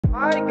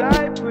My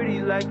guy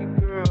pretty like a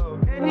girl,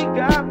 and he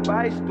got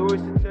 5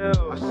 stories to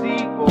tell. I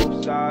see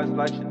both sides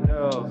like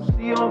Chanel,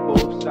 see on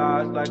both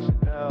sides like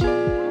Chanel.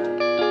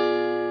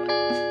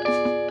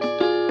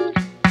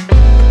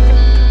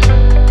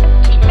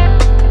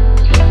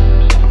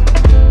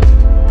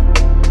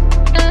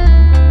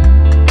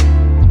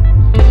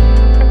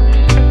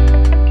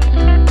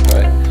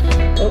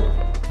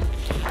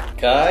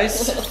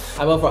 Guys,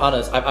 I'm over at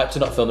Anna's. I'm actually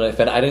not filming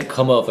anything. I didn't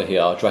come over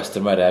here dressed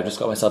and ready. I've just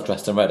got myself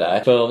dressed and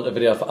ready. Filmed a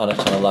video for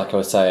Anna's channel like I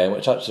was saying,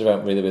 which actually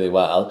went really, really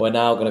well. We're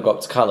now going to go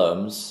up to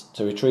Callum's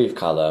to retrieve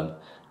Callum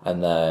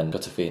and then go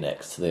to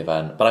Phoenix to the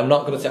event. But I'm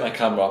not going to take my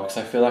camera off because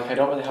I feel like I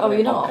don't really have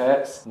any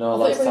pockets. No,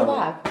 last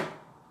time.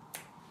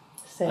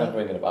 I'm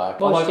bringing a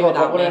bag. What he'd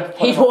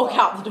walk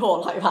out the door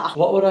like that.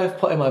 What would I have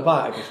put in my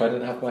bag if I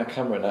didn't have my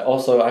camera in it?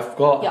 Also, I've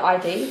got... Your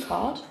ID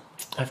card?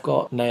 I've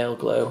got nail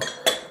glue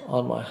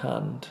on my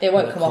hand. It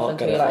won't come off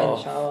until you're like in the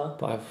shower.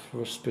 But I've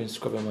just been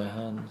scrubbing my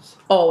hands.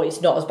 Oh,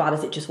 it's not as bad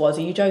as it just was.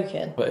 Are you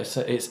joking? But it's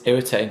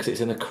irritating because it's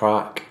in the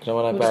crack. You know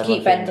when I bend just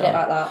keep bending it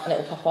like that and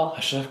it'll pop off.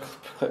 I should have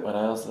clipped my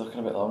nails. They're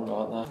looking a bit long,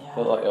 aren't they? Yeah.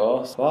 Look like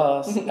yours.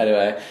 Plus.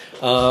 Anyway,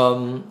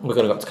 we're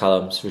gonna go up to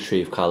Callum's,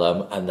 retrieve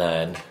Callum, and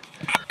then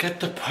get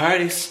the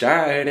party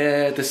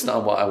started. This is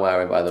not what I'm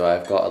wearing, by the way.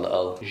 I've got a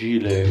little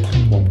gilet.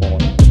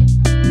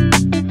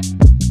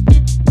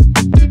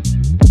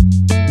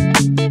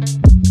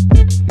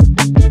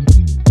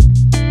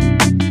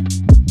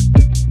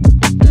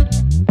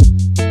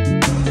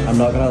 I'm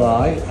not gonna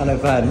lie, an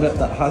event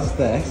that has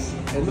this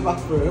in the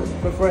bathroom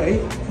for free,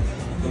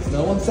 there's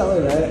no one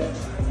selling it.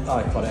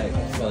 Oh, iconic,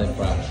 it's smelling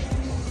fresh.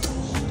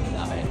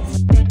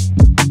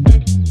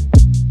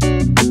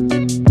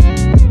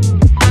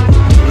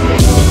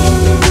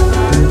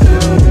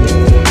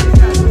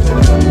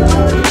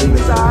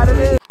 Damn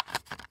it.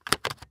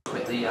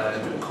 With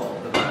the call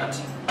the bird.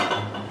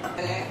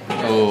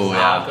 Oh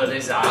yeah, how good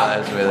is that? That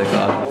is really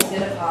good.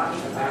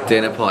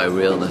 Dinner party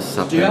realness is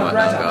happening right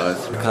now,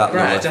 guys. Look at that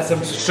bread.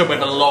 Just shoving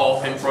a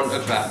loaf in front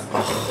of me.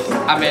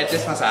 I made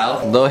this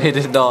myself. No, he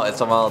did not. It's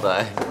from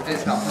Aldi.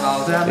 It's not from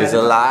Aldi. He's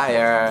a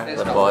liar.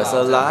 The boy's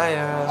a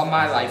liar. On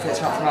my life,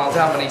 it's not from Aldi.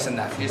 I'm my niece and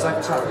nephews like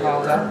it's not from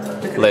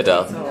Aldi.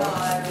 Lidl.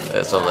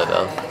 It's on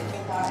Lidl.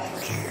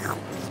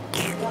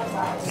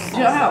 Do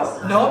you know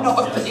how? No,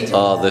 not a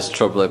Oh, there's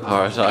trouble in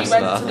paradise now.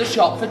 We now. went to the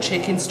shop for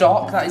chicken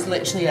stock. That is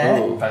literally it.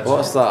 Ooh,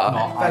 what's that?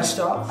 Veg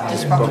stock.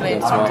 Just broccoli.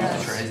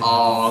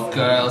 Oh,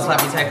 girls,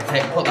 let me take a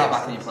pic. Put that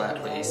back in your plate,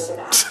 please.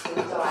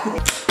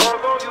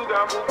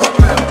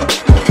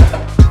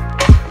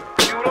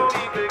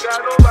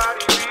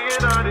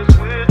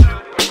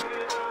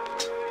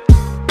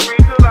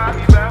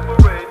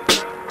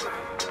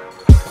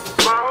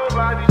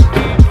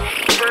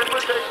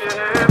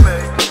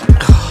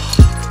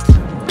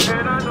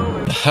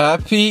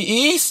 Happy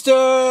Easter!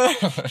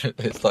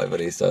 It's not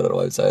even Easter, I don't know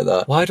why I'm saying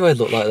that. Why do I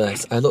look like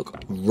this? I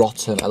look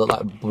rotten. I look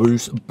like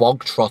Bruce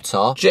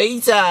Bogtrotter.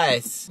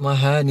 Jesus! My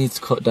hair needs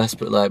cut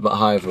desperately, but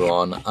hi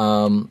everyone.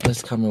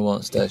 This camera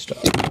won't stay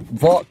straight.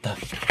 What the...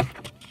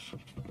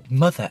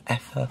 Mother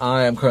effer.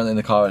 I am currently in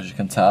the car, as you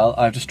can tell.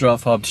 I've just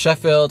drove home to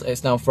Sheffield.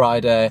 It's now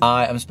Friday.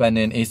 I am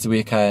spending Easter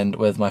weekend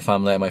with my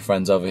family and my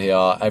friends over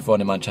here.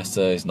 Everyone in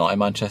Manchester is not in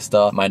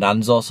Manchester. My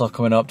nan's also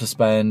coming up to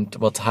spend,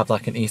 well, to have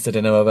like an Easter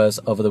dinner with us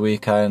over the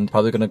weekend.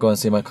 Probably gonna go and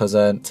see my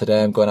cousin.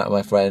 Today I'm going out with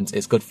my friends.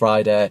 It's Good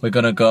Friday. We're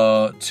gonna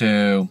go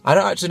to, I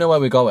don't actually know where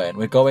we're going.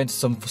 We're going to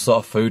some sort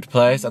of food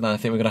place, and then I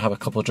think we're gonna have a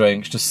couple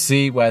drinks, just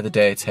see where the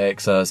day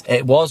takes us.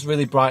 It was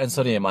really bright and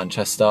sunny in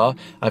Manchester.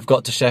 I've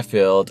got to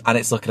Sheffield and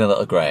it's looking a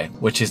little grey,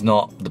 which is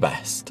not the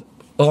best.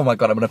 Oh my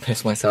god, I'm gonna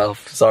piss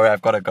myself. Sorry,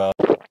 I've gotta go.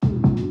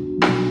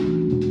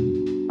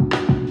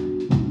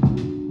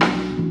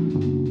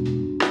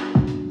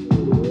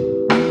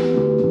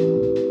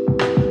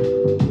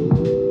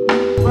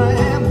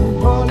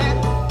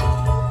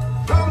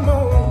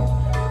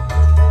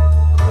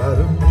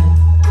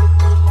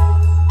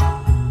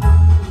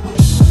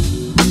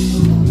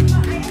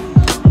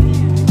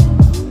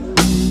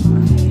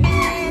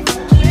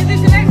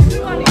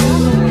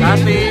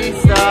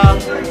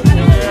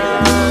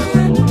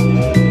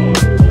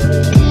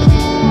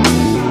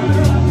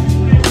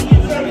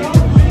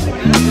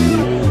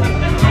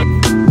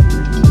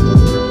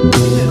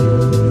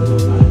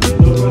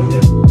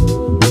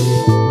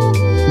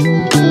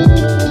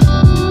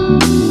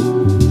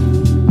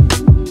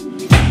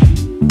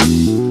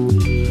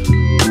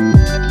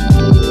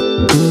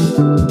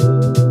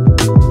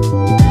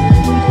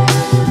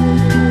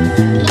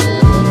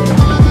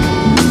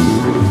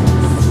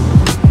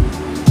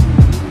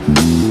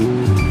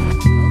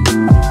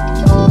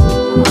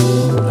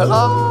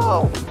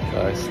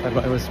 I've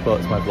not even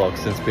spoke to my vlog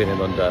since being in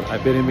London.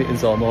 I've been in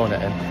meetings all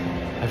morning.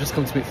 I've just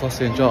come to meet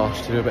Flossie and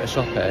Josh to do a bit of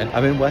shopping.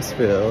 I'm in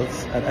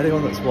Westfields, and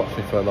anyone that's watched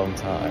me for a long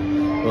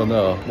time will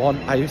know. One,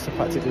 I used to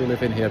practically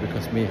live in here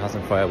because me, Haz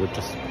and Freya would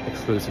just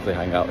exclusively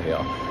hang out here.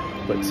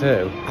 but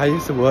 2, I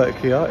used to work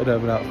here in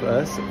Urban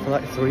Outfitters for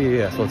like 3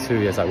 years, well 2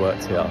 years I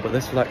worked here, but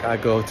this was like our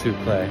go-to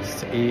place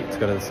to eat, to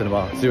go to the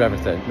cinema, to do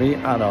everything. Me,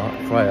 Anna,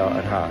 Freya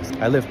and Haz.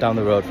 I lived down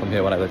the road from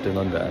here when I lived in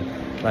London,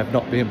 and I've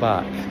not been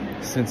back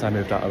since I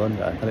moved out of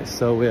London. And it's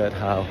so weird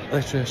how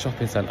literally a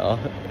shopping centre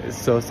is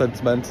so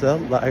sentimental.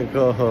 Like I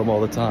go home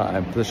all the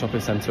time to the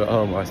shopping centre at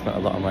home where I spent a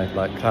lot of my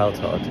like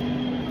childhood.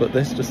 But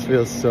this just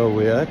feels so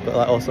weird, but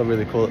like also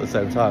really cool at the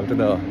same time. I don't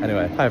know.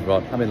 Anyway, hi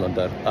everyone, I'm in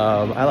London.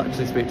 I'll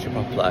actually speak to you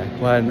properly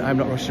when I'm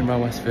not rushing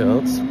around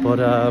Westfields, but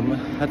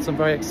had some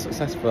very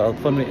successful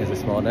fun meetings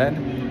this morning.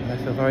 And I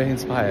feel very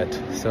inspired,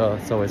 so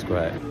it's always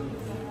great.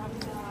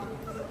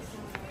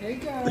 Hey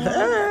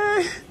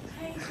guys. Hey.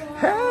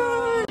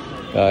 Hey.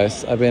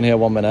 Guys, I've been here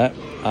 1 minute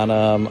and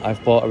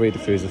I've bought a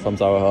rediffuser from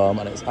Zara Home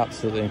and it's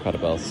absolutely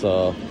incredible.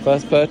 So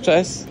first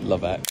purchase,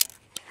 love it.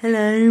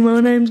 Hello,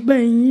 my name's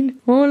Bean.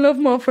 I love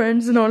my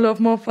friends and I love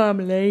my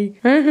family.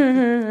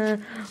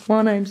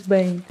 My name's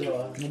Bean.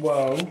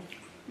 Whoa.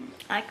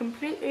 I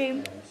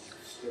completely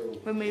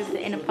removed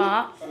the inner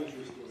part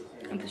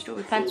of the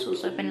strawberry pencil,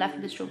 so I've been left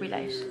with the strawberry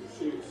lace.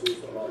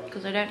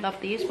 Because I don't love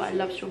these, but I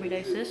love strawberry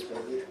laces.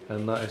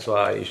 And that is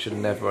why you should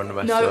never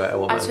underestimate a No,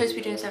 woman. I'm supposed to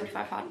be doing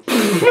 75 hard.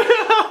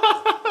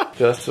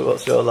 Just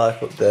what's your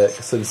life update,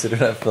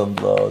 considering I've filmed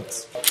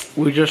loads?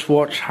 We just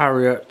watched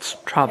Harriet's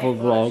travel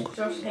vlog.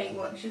 Josh hate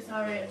watches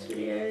Harriet's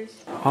videos.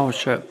 Oh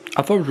shit.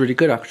 I thought it was really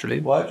good actually.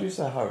 Why did you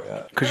say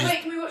Harriet? Because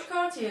Wait, can we watch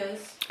Cartier's?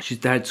 she's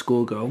the head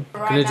schoolgirl.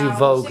 Gonna do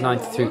Vogue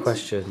 93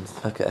 questions.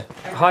 Okay.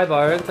 Hi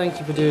Byron, thank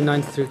you for doing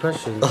 93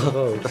 questions for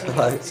Vogue.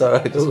 Right, sorry,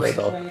 I just went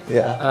on.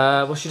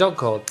 Yeah. What's your dog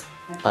called?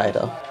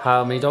 Ida.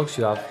 How many dogs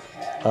do you have?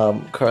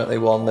 Currently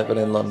 1 living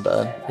in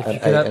London and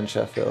 8 in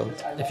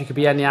Sheffield. If you could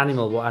be any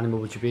animal, what animal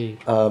would you be?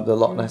 The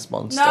Loch Ness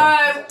Monster.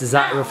 No! Does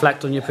that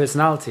reflect on your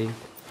personality?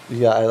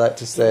 Yeah, I like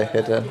to stay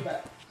hidden.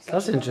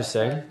 That's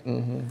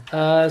interesting.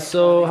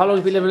 So how long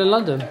have you been living in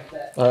London?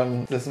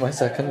 This is my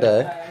 2nd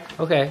day.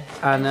 Okay,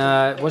 and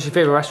what's your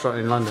favourite restaurant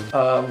in London?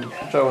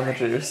 Joe and the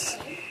Juice.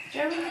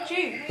 Joe and the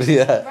Juice?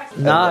 Yeah.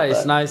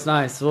 Nice, nice,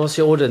 nice. What's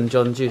your order in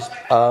John and Juice?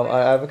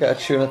 I either get a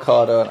tuna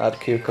cardo and add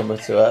cucumber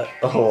to it,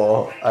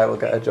 or I will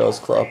get a Joe's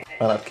Club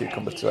and add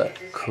cucumber to it.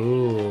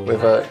 Cool.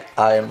 With a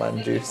Iron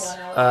Man juice.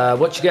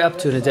 What do you get up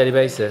to on a daily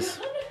basis?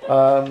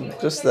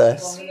 Just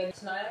this.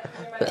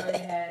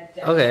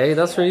 Okay,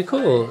 that's really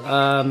cool.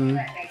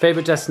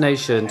 Favourite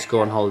destination to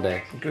go on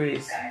holiday?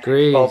 Greece.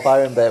 Greece. Oh,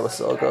 Byron Bay was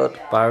so good.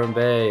 Byron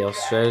Bay,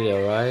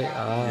 Australia, right?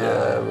 Ah.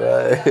 Yeah,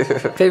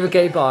 right. Favourite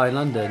gay bar in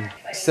London?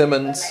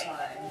 Simmons.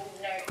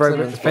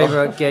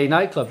 Favourite gay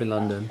nightclub in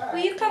London? Will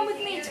you come with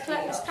me to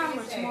collect this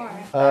camera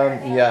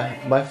tomorrow? Yeah,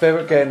 my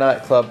favourite gay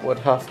nightclub would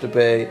have to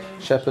be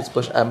Shepherd's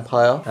Bush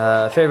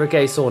Empire. Favourite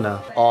gay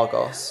sauna?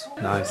 Argos.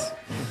 Nice.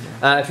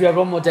 If you had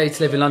one more day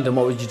to live in London,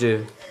 what would you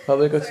do?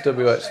 Probably go to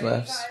WH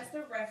Smith's.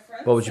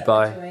 What would you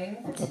buy?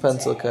 A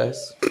pencil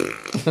case.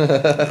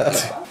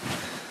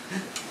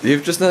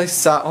 You've just nearly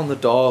sat on the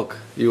dog,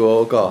 you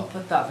ogre.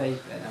 Put that vape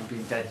in, I'm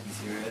being deadly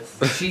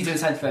serious. She's doing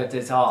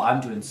Centrifugal art,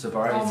 I'm doing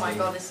sobriety. Oh my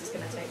god, this is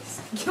gonna take...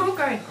 You're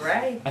going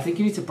grey. I think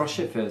you need to brush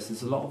it first,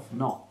 there's a lot of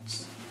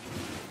knots.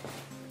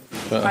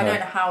 I don't know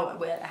how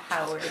we're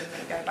even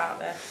gonna go about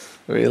this.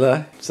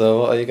 Really? So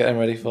what are you getting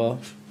ready for?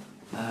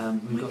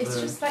 It's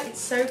just like, it's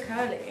so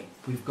curly.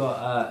 We've got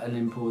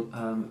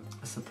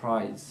a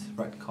surprise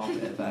red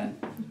carpet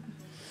event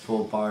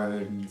for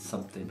Byron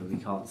something, but we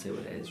can't say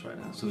what it is right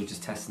now. So we're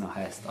just testing our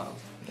hairstyles.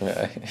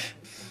 Right.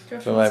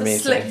 For my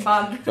slip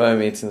bun. For my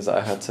meetings that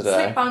I had today.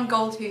 Slip bun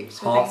gold hoops.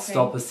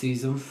 Heartstopper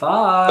season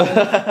 5.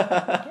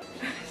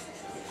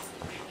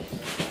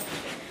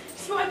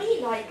 See what I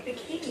mean? Like the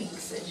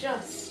kinks are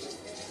just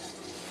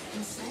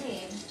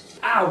insane.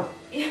 Ow!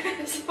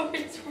 Yeah, sorry,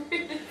 it's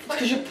really It's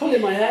because you're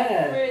pulling my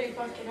hair. really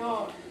fucking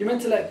hard. You're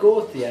meant to let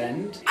go at the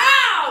end.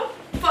 Ow!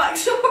 Fuck,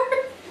 sorry.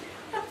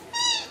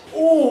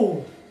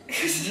 Oh!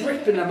 It's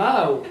ripping them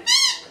out.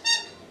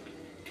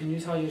 Can you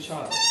tell your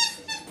child?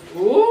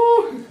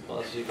 Ooh!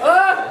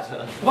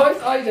 Ah! Why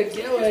is Ida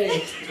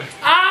killing?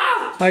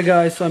 Ah! Hi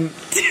guys, I'm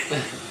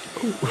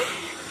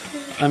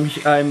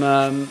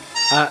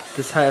at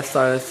this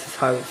hairstylist's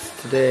house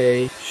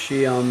today.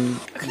 She Can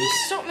you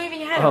stop moving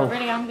your head? Oh. I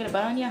really am gonna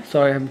burn you.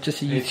 Sorry, I'm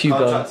just a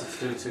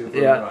YouTuber.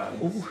 Yeah.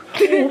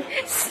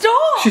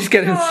 Stop! She's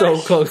getting so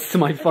close to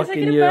my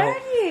fucking ear.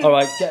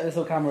 Alright, get this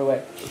whole camera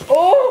away.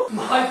 Oh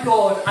my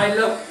god, I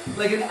look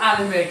like an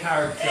anime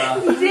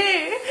character. You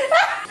do.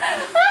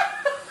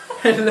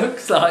 It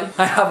looks like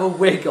I have a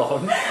wig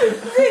on.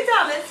 Sit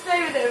down, let's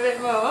play with it a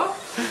bit more.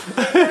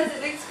 Because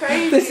it looks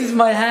crazy. This is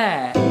my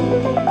hair.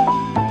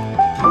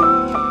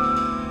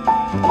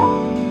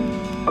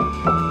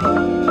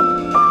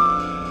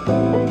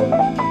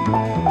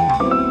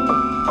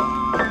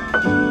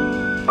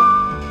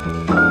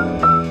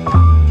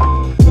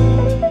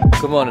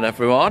 Good morning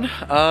everyone.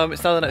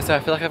 It's now the next day. I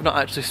feel like I've not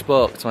actually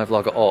spoke to my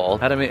vlog at all.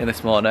 I had a meeting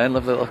this morning,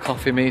 lovely little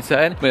coffee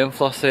meeting. Me and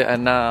Flossie are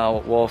now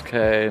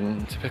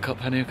walking to pick up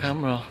her new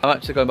camera. I'm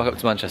actually going back up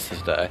to Manchester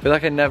today. I feel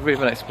like I never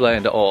even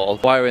explained at all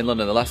why we're in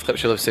London. The last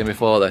clips you'll have seen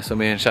before this were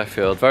me in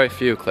Sheffield. Very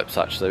few clips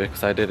actually,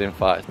 because I did in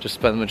fact just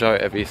spend the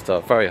majority of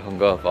Easter very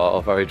hungover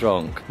or very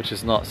drunk, which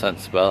is not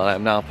sensible, and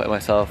I'm now putting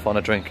myself on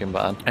a drinking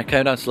ban. I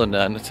came down to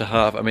London to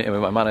have a meeting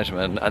with my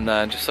management and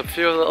then just a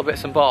few little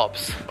bits and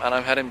bobs, and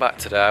I'm heading back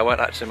today. I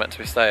weren't actually meant to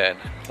be staying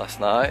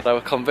last night, but I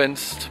was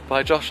convinced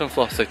by Josh and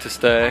Flossie to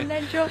stay, And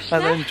then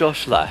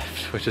Josh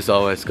left, which is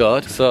always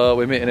good. So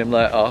we're meeting him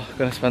later,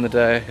 going to spend the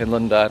day in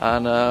London,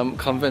 and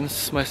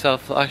convince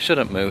myself that I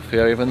shouldn't move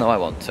here even though I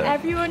want to.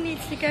 Everyone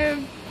needs to go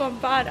and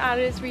bombard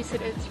Anna's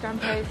recent Instagram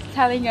post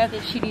telling her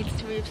that she needs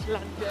to move to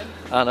London.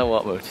 Anna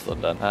won't move to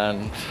London,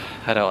 and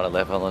I don't want to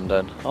live in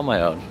London on my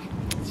own,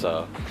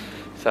 so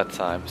sad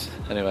times.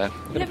 Anyway,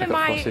 I'm going to pick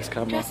up Flossie's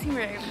camera. Dressing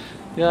room.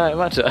 Yeah,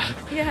 imagine.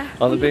 Yeah.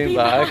 On the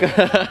beanbag.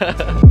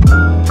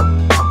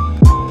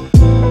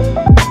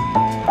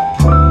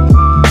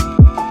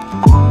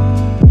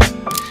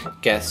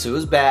 Guess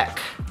who's back?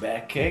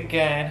 Back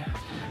again.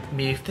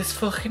 Move this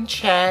fucking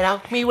chair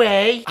out me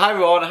way. Hi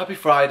everyone, happy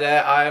Friday.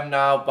 I am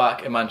now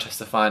back in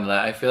Manchester finally.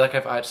 I feel like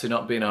I've actually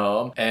not been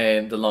home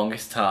in the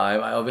longest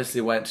time. I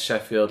obviously went to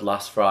Sheffield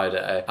last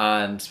Friday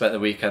and spent the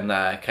weekend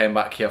there. Came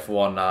back here for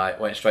one night,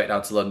 went straight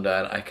down to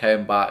London. I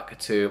came back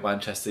to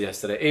Manchester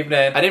yesterday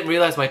evening. I didn't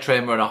realise my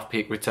train were an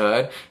off-peak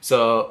return,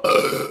 so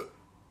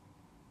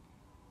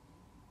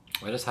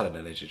I just had an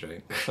energy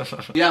drink.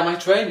 Yeah, my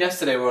train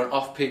yesterday were an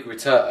off-peak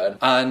return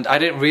and I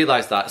didn't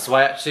realise that, so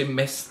I actually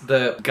missed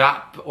the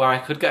gap where I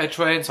could get a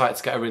train, so I had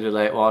to get a really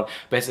late one.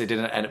 Basically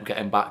didn't end up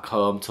getting back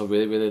home till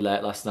really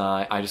late last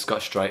night. I just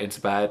got straight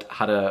into bed,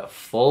 had a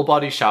full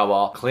body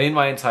shower, cleaned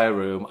my entire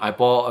room. I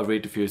bought a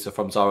reed diffuser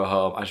from Zara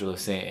Home, as you'll have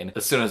seen.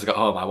 As soon as I got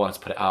home I wanted to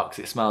put it out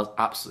because it smells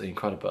absolutely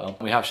incredible.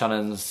 We have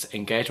Shannon's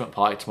engagement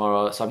party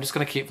tomorrow, so I'm just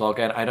going to keep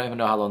vlogging. I don't even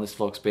know how long this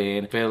vlog's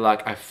been. I feel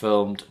like I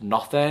filmed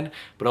nothing,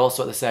 but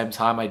also at the same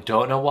time I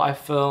don't know what I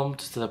filmed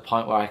to the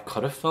point where I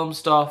could have filmed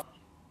stuff.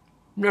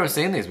 I've never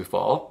seen these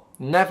before.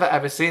 Never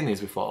ever seen these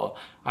before.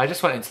 I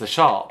just went into the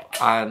shop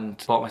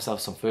and bought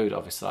myself some food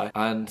obviously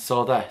and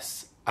saw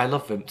this. I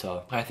love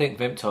Vimto. I think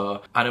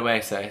Vimto and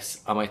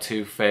Oasis are my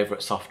two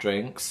favourite soft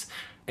drinks.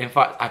 In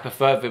fact, I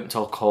prefer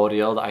Vimto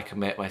cordial that I can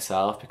make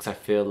myself because I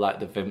feel like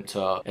the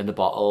Vimto in the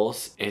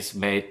bottles is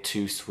made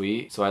too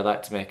sweet. So I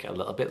like to make it a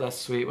little bit less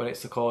sweet when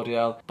it's the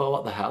cordial. But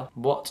what the hell?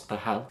 What the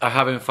hell? I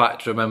have in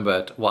fact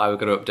remembered what I was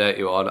going to update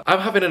you on. I'm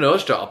having a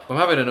nose job. I'm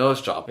having a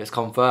nose job. It's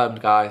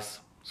confirmed, guys.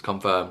 It's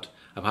confirmed.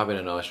 I'm having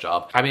a nose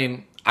job. I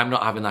mean, I'm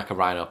not having like a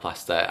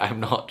rhinoplasty. I'm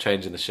not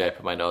changing the shape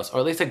of my nose, or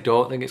at least I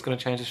don't think it's going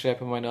to change the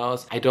shape of my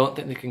nose. I don't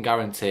think they can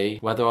guarantee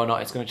whether or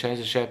not it's going to change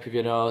the shape of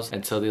your nose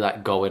until they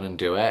like go in and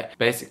do it.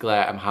 Basically,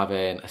 I'm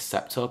having a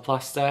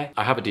septoplasty.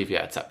 I have a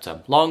deviated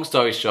septum. Long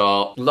story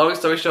short, it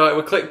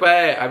was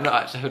clickbait. I'm not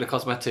actually having a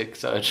cosmetic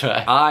surgery.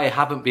 I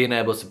haven't been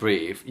able to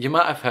breathe. You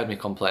might have heard me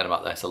complain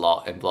about this a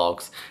lot in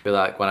vlogs. I feel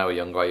like when I was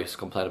younger, I used to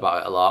complain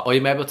about it a lot. Or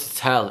you may be able to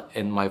tell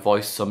in my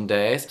voice some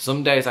days.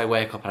 Some days I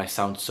wake up and I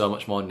sound so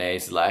much more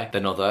nasally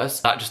than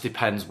others. That just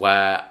depends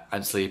where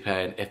I'm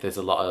sleeping, if there's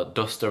a lot of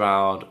dust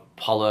around,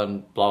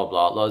 pollen, blah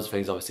blah, loads of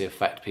things obviously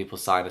affect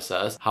people's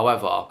sinuses.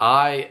 However,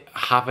 I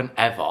haven't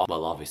ever,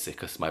 well obviously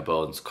because my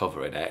bone's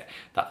covering it,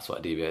 that's what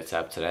a deviated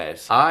septum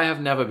is. I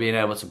have never been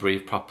able to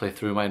breathe properly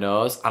through my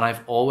nose, and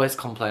I've always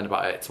complained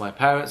about it to my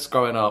parents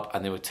growing up,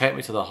 and they would take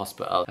me to the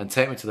hospital and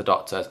take me to the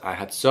doctors. I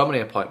had so many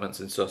appointments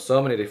and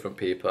so many different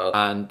people,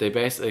 and they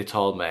basically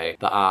told me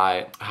that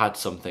I had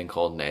something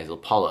called nasal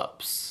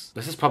polyps.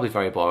 This is probably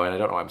very boring, I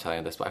don't know why I'm telling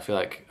you this, but I feel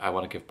like I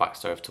want to give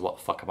backstory to what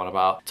the fuck I'm on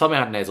about. Told me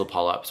I had nasal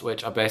polyps,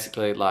 which are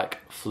basically like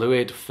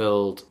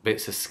fluid-filled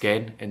bits of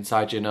skin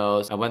inside your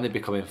nose, and when they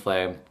become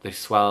inflamed, they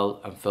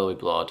swell and fill with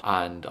blood,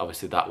 and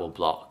obviously that will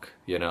block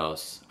your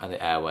nose and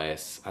the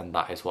airways, and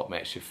that is what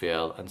makes you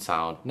feel and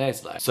sound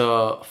nasally.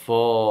 So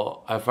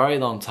for a very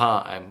long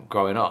time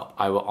growing up,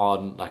 I was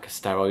on like a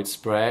steroid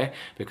spray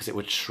because it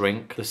would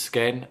shrink the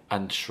skin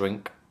and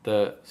shrink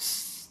the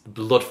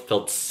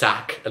blood-filled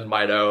sac in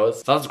my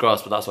nose. Sounds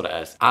gross, but that's what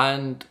it is.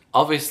 And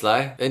obviously,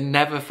 I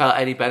never felt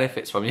any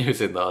benefits from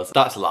using those.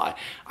 That's a lie.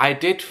 I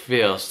did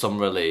feel some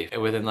relief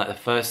within like the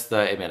first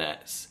 30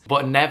 minutes,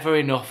 but never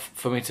enough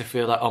for me to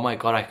feel like, oh my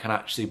god, I can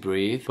actually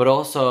breathe. But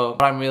also,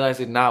 what I'm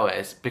realising now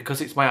is,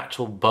 because it's my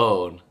actual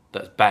bone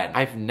that's bent,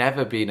 I've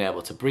never been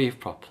able to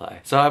breathe properly.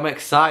 So I'm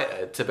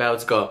excited to be able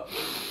to go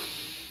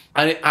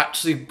and it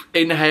actually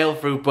inhale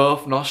through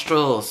both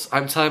nostrils.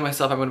 I'm telling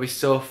myself I'm going to be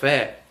so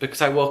fit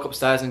because I walk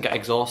upstairs and get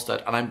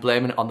exhausted, and I'm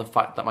blaming it on the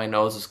fact that my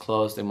nose is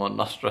closed in one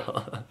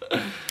nostril.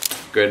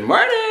 Good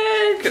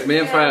morning! week. Me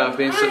and Freya have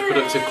been such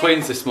productive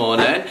queens this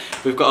morning.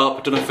 We've got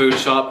up, done a food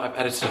shop, I've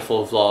edited a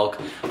full vlog.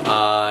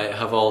 I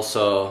have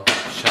also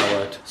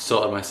showered,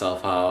 sorted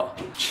myself out,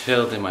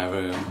 chilled in my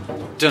room,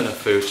 done a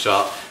food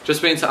shop,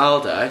 just been to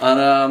Aldi.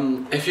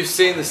 And if you've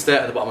seen the state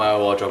at the bottom of my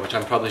wardrobe, which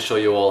I'm probably sure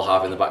you all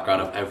have in the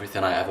background of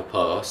everything I ever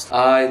post,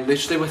 I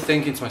literally was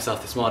thinking to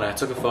myself this morning, I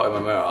took a photo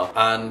in my mirror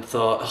and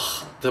thought,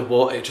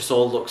 ugh, it just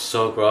all looks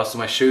so gross, and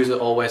my shoes are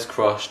always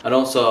crushed. And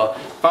also,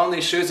 found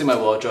these shoes in my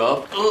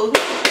wardrobe.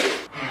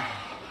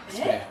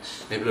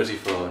 My bloody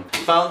phone.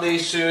 Found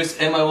these shoes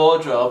in my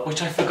wardrobe,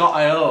 which I forgot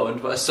I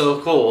owned, but are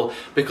so cool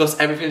because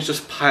everything's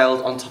just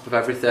piled on top of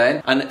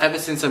everything. And ever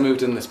since I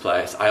moved in this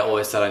place, I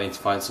always said I need to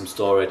find some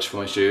storage for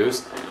my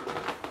shoes.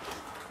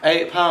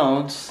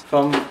 £8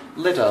 from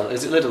Lidl.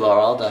 Is it Lidl or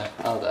Aldi?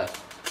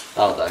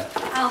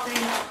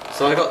 Aldi.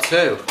 So I got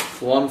two.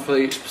 One for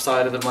each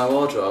side of my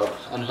wardrobe,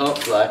 and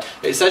hopefully,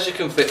 it says you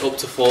can fit up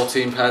to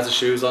 14 pairs of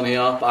shoes on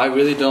here, but I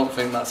really don't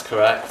think that's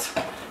correct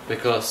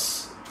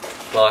because,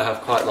 well, I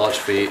have quite large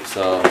feet,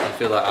 so I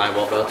feel like I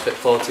won't be able to fit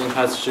 14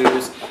 pairs of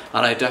shoes,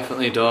 and I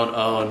definitely don't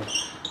own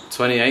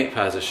 28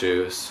 pairs of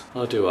shoes.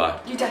 Or do I?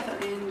 You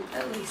definitely own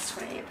at least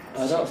 28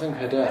 pairs. I don't think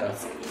I do.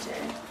 That's what you do.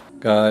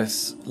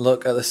 Guys,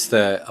 look at the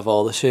state of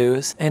all the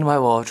shoes in my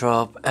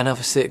wardrobe, and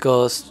obviously it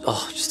goes,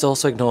 oh, just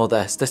also ignore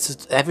this.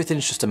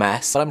 Everything's just a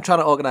mess. But I'm trying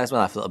to organise my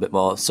life a little bit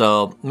more.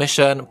 So,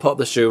 mission, put up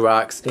the shoe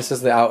racks. This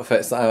is the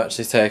outfits that I'm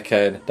actually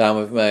taking down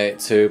with me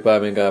to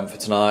Birmingham for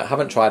tonight.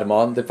 Haven't tried them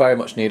on. They very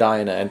much need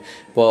ironing,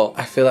 but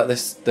I feel like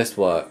this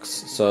works.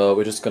 So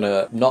we're just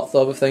gonna not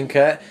overthink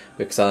it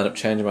because I'll end up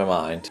changing my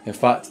mind. In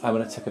fact, I'm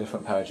gonna take a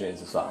different pair of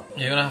jeans as well.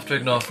 You're gonna have to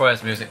ignore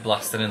Freya's music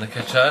blasting in the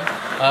kitchen,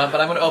 but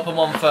I'm gonna open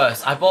one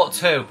first. I bought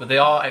two, but they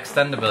are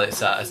extendable, it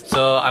says.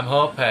 So I'm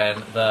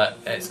hoping that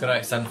it's gonna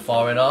extend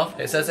far enough.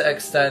 It says it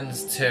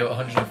extends to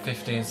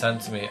 115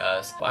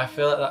 centimeters, but I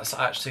feel like that's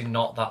actually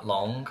not that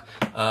long.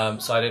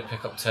 So I did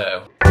pick up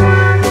two.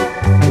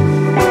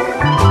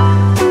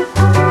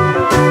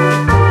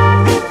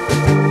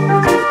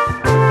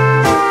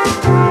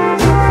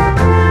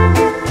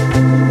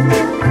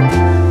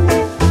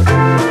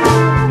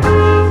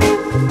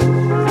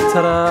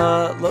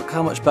 Ta-da! Look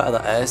how much better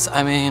that is.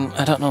 I mean,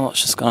 I don't know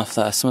what's just gone off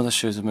there. Some of the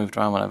shoes have moved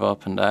around when I've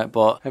opened it,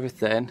 but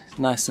everything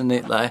nice and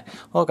neatly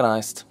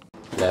organised.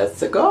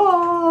 Let's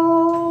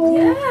go!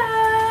 Yeah!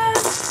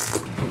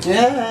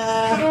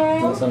 Yeah!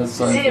 That sounded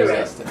so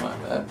enthusiastic, my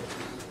bad.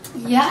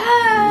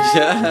 Yeah!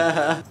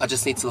 Yeah! I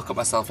just need to look at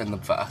myself in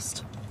them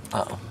first.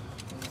 Oh.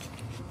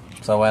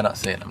 So we're not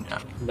seeing them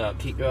yet? No,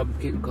 keep your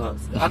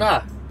clothes.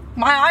 Anna!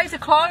 My eyes are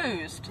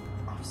closed.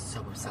 I'm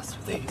so obsessed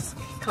with these.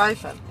 Can I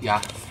open?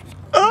 Yeah.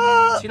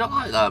 Do you not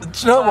like them? Do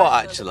you know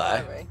what,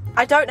 actually?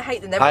 I don't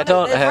hate them. They're I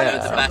don't hate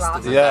runners them. ones, Best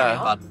of a Yeah. very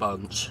bad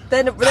bunch.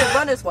 They're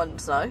runners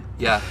ones though.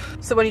 Yeah.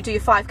 So when you do your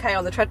 5k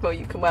on the treadmill,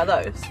 you can wear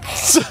those.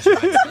 Do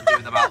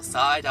them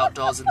outside,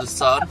 outdoors in the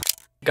sun.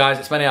 Guys,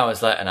 it's many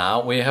hours later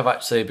now. We have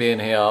actually been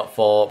here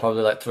for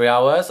probably like 3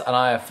 hours, and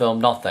I have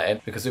filmed nothing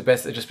because we've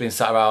basically just been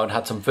sat around,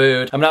 had some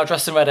food. I'm now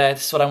dressed and ready.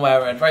 This is what I'm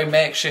wearing. Very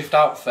makeshift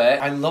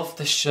outfit. I love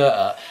this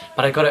shirt,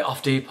 but I got it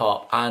off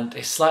Depop and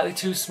it's slightly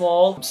too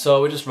small,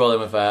 so we're just rolling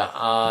with it.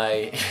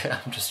 I'm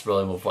just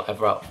rolling with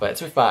whatever outfit.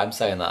 To be fair, I'm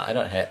saying that. I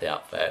don't hate the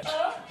outfit.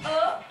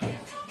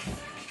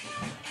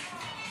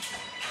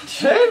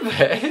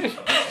 Jamie!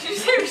 Did you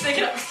seriously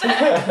get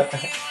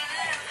upstairs?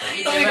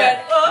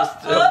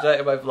 Just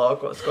updating my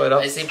vlog. What's going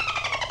on?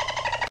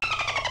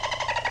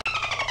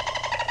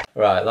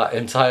 Right, that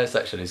entire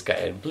section is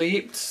getting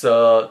bleeped,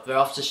 so... We're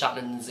off to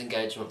Shannon's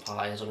engagement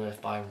party. I don't know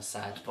if Byron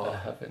said, but... I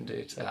have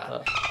indeed said Yeah.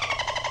 that.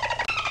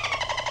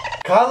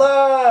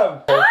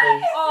 Callum!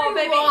 Oh,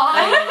 baby.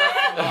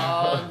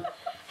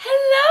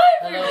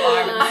 Hello,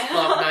 Byron's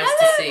vlog. Nice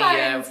to see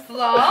you.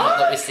 Not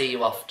that we see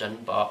you often,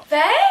 but...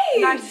 Babes!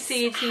 Nice to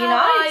see you, Tina.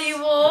 How are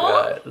you all?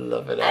 Right,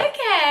 loving it.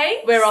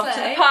 Okay. We're off to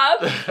the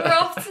pub. We're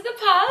off to the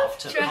pub,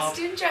 to the dressed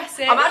pub. in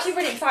dresses. I'm actually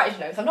really excited, you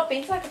know, because I've not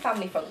been to like a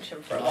family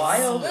function for a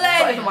while.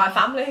 Not even my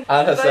family.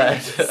 Anna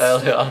said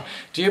earlier on,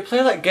 do you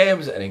play like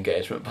games at an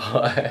engagement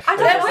party? I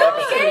There don't will know.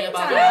 be games,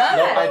 about Anna.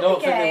 No, I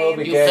don't think there will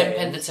be You games. flip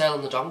in the tail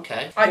on the donkey.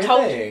 I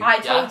told Yeah,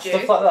 you.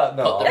 Stuff like that,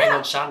 no. Put the ring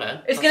on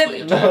Shannon. It's That's gonna what be.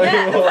 you're doing.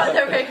 Yeah, won't. that's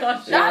a very good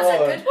one. That's a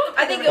good one.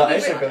 I think it'll That be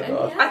is a good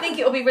one. I think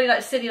it'll be really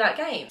like silly like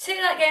games.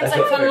 Silly like games I like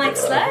don't fun think like it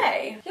will.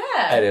 sleigh.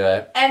 Yeah.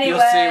 Anyway. Anyway, you'll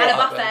see And a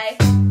what buffet.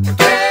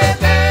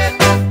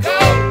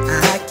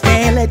 I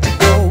can't let you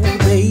go,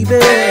 baby.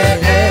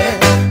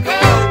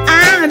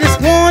 I just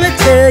wanna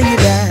tell you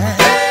that.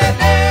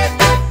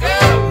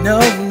 No,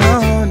 no,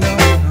 no,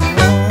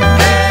 no.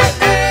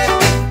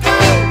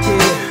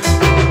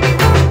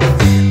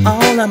 Yeah.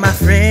 All of my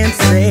friends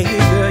say,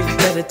 girl, you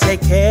better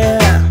take care